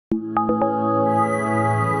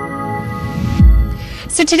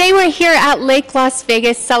So today we're here at Lake Las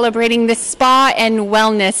Vegas celebrating the Spa and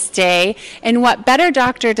Wellness Day. And what better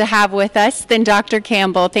doctor to have with us than Dr.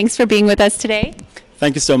 Campbell? Thanks for being with us today.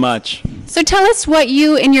 Thank you so much. So tell us what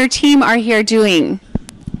you and your team are here doing.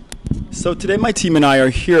 So today my team and I are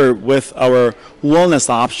here with our wellness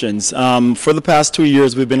options. For the past 2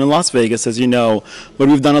 years we've been in Las Vegas, as you know, but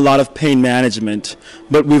we've done a lot of pain management,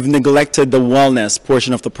 but we've neglected the wellness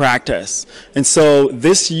portion of the practice. And so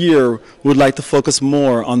this year we'd like to focus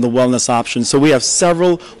more on the wellness options. So we have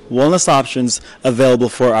several wellness options available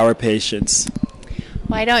for our patients.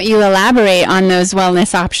 Why don't you elaborate on those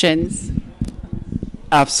wellness options?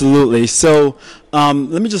 Absolutely. So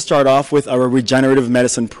let me just start off with our regenerative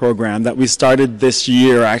medicine program that we started this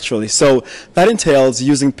year, actually. So that entails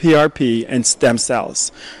using PRP and stem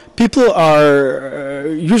cells. People are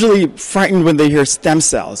usually frightened when they hear stem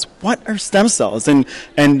cells. What are stem cells? And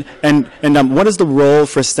what is the role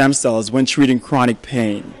for stem cells when treating chronic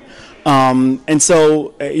pain? And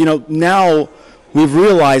so, now we've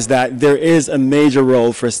realized that there is a major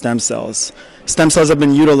role for stem cells. Stem cells have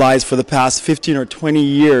been utilized for the past 15 or 20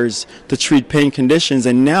 years to treat pain conditions,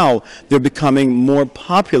 and now they're becoming more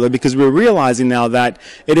popular because we're realizing now that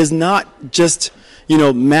it is not just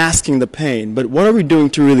masking the pain, but what are we doing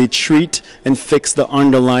to really treat and fix the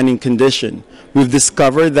underlying condition? We've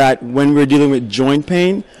discovered that when we're dealing with joint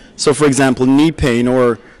pain, so for example knee pain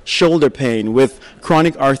or shoulder pain with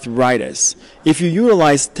chronic arthritis, if you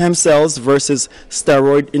utilize stem cells versus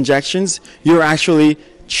steroid injections, you're actually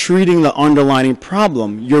treating the underlying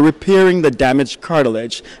problem. You're repairing the damaged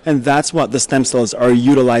cartilage, and that's what the stem cells are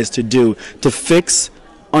utilized to do, to fix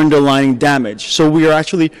underlying damage. So we are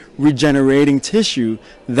actually regenerating tissue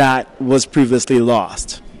that was previously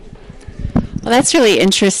lost. Well, that's really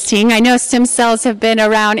interesting. I know stem cells have been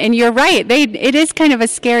around, and you're right. It is kind of a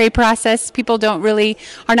scary process. People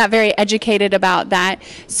are not very educated about that.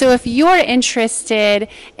 So if you're interested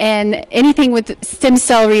in anything with stem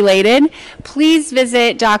cell related, please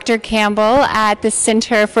visit Dr. Campbell at the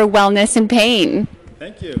Center for Wellness and Pain.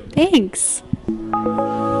 Thank you. Thanks.